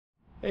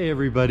Hey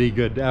everybody,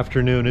 good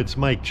afternoon. It's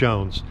Mike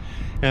Jones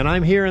and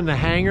I'm here in the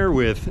hangar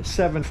with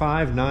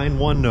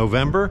 7591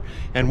 November,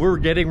 and we're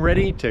getting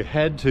ready to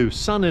head to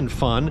Sun and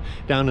Fun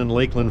down in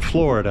Lakeland,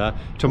 Florida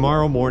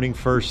tomorrow morning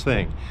first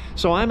thing.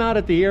 So I'm out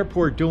at the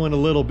airport doing a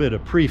little bit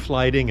of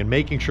pre-flighting and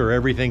making sure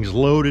everything's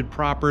loaded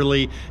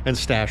properly and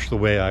stashed the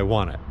way I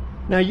want it.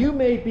 Now, you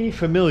may be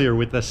familiar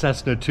with the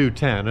Cessna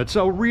 210. It's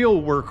a real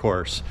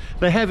workhorse,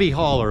 the heavy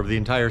hauler of the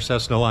entire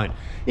Cessna line.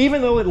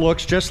 Even though it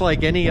looks just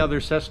like any other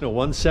Cessna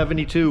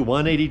 172,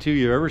 182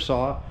 you ever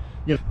saw,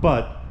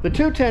 but the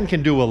 210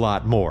 can do a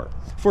lot more.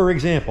 For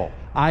example,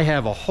 I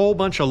have a whole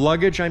bunch of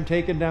luggage I'm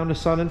taking down to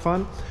Sun and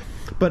Fun,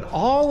 but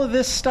all of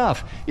this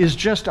stuff is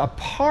just a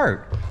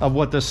part of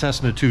what the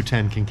Cessna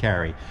 210 can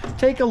carry.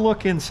 Take a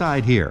look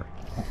inside here.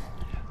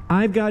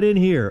 I've got in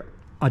here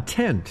a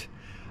tent,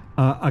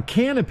 a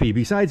canopy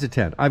besides a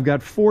tent. I've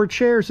got 4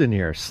 chairs in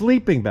here,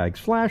 sleeping bags,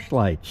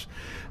 flashlights,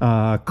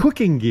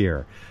 cooking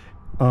gear.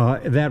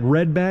 That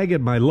red bag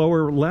at my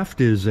lower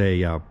left is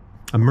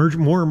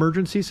more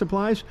emergency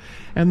supplies,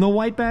 and the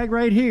white bag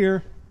right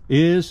here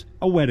is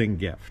a wedding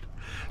gift.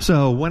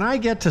 So when I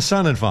get to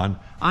Sun and Fun,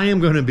 I am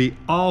going to be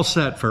all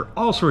set for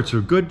all sorts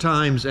of good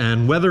times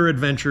and weather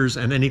adventures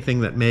and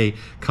anything that may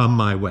come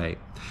my way.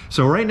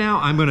 So right now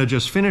I'm going to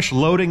just finish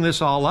loading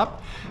this all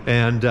up,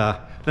 and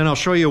then I'll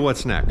show you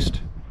what's next.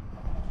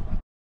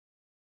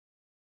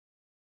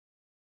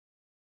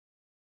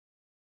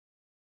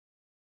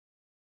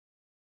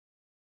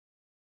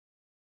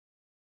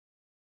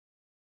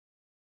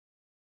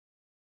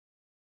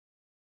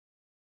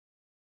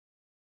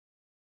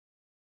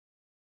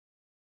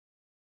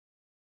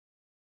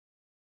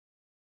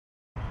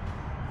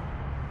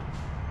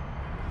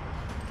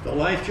 The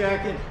life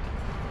jacket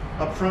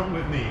up front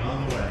with me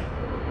on the way.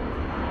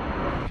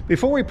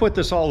 Before we put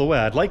this all away,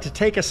 I'd like to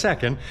take a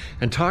second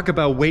and talk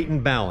about weight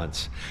and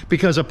balance,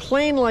 because a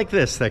plane like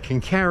this that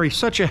can carry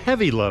such a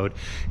heavy load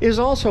is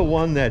also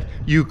one that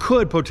you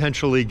could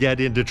potentially get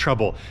into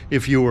trouble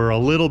if you were a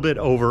little bit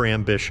over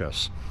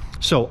ambitious.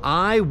 So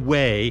I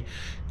weigh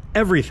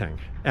everything,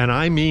 and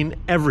I mean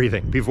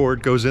everything, before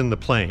it goes in the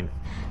plane.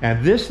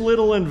 And this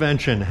little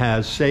invention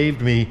has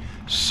saved me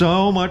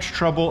so much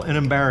trouble and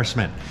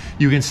embarrassment.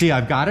 You can see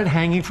I've got it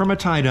hanging from a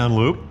tie-down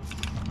loop.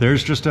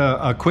 There's just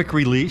a quick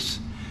release,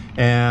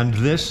 and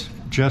this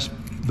just,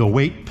 the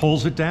weight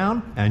pulls it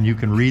down and you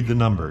can read the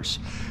numbers.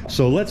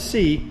 So let's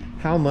see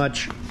how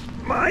much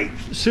my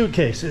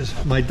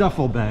my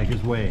duffel bag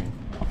is weighing.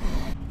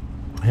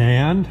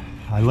 And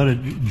I let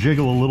it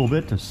jiggle a little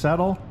bit to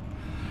settle,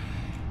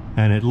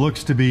 and it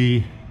looks to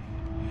be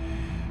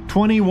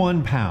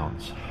 21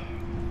 pounds.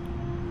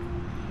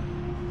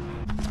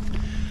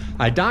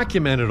 I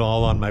document it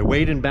all on my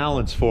weight and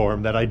balance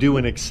form that I do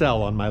in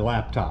Excel on my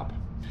laptop.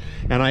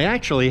 And I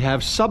actually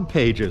have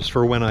subpages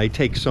for when I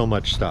take so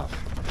much stuff.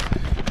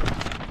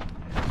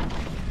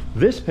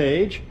 This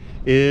page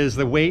is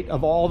the weight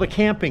of all the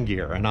camping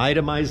gear, an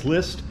itemized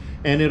list,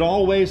 and it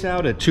all weighs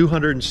out at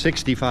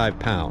 265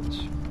 pounds.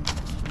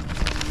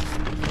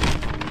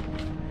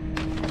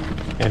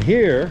 And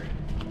here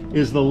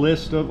is the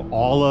list of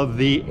all of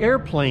the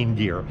airplane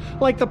gear,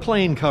 like the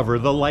plane cover,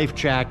 the life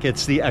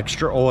jackets, the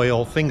extra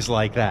oil, things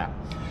like that.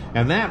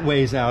 And that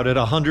weighs out at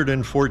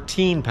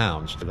 114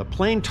 pounds. The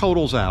plane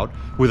totals out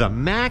with a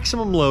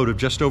maximum load of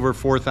just over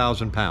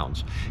 4,000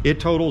 pounds.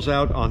 It totals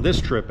out on this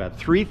trip at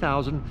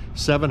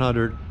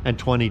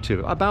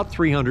 3,722, about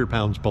 300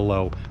 pounds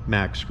below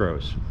max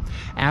gross.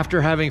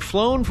 After having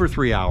flown for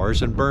 3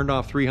 hours and burned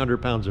off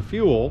 300 pounds of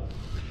fuel,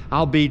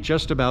 I'll be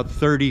just about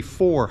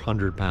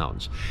 3,400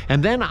 pounds.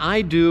 And then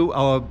I do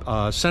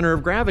a center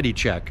of gravity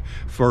check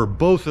for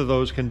both of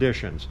those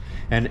conditions.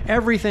 And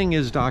everything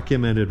is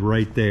documented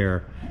right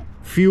there.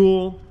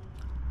 Fuel,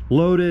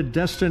 loaded,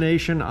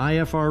 destination,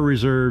 IFR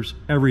reserves,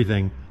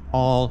 everything,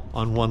 all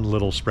on one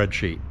little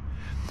spreadsheet.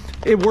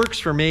 It works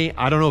for me.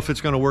 I don't know if it's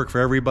going to work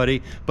for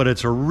everybody, but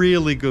it's a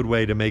really good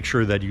way to make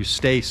sure that you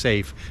stay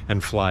safe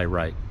and fly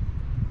right.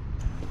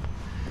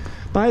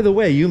 By the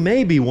way, you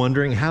may be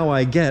wondering how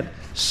I get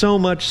so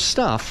much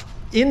stuff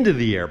into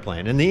the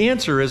airplane, and the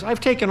answer is I've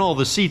taken all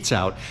the seats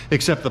out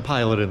except the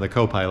pilot and the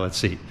co-pilot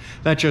seat.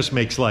 That just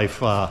makes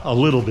life a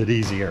little bit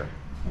easier.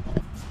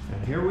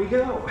 And here we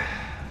go.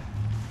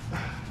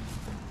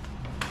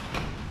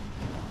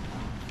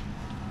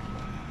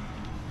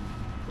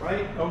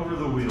 Right over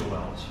the wheel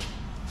wells.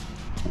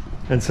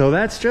 And so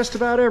that's just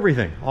about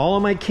everything. All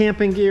of my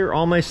camping gear,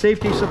 all my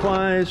safety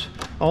supplies,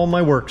 all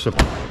my work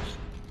supplies.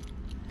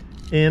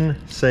 In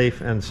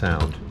safe and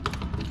sound.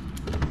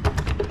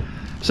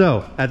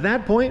 So at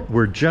that point,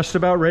 we're just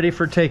about ready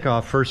for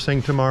takeoff first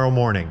thing tomorrow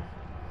morning.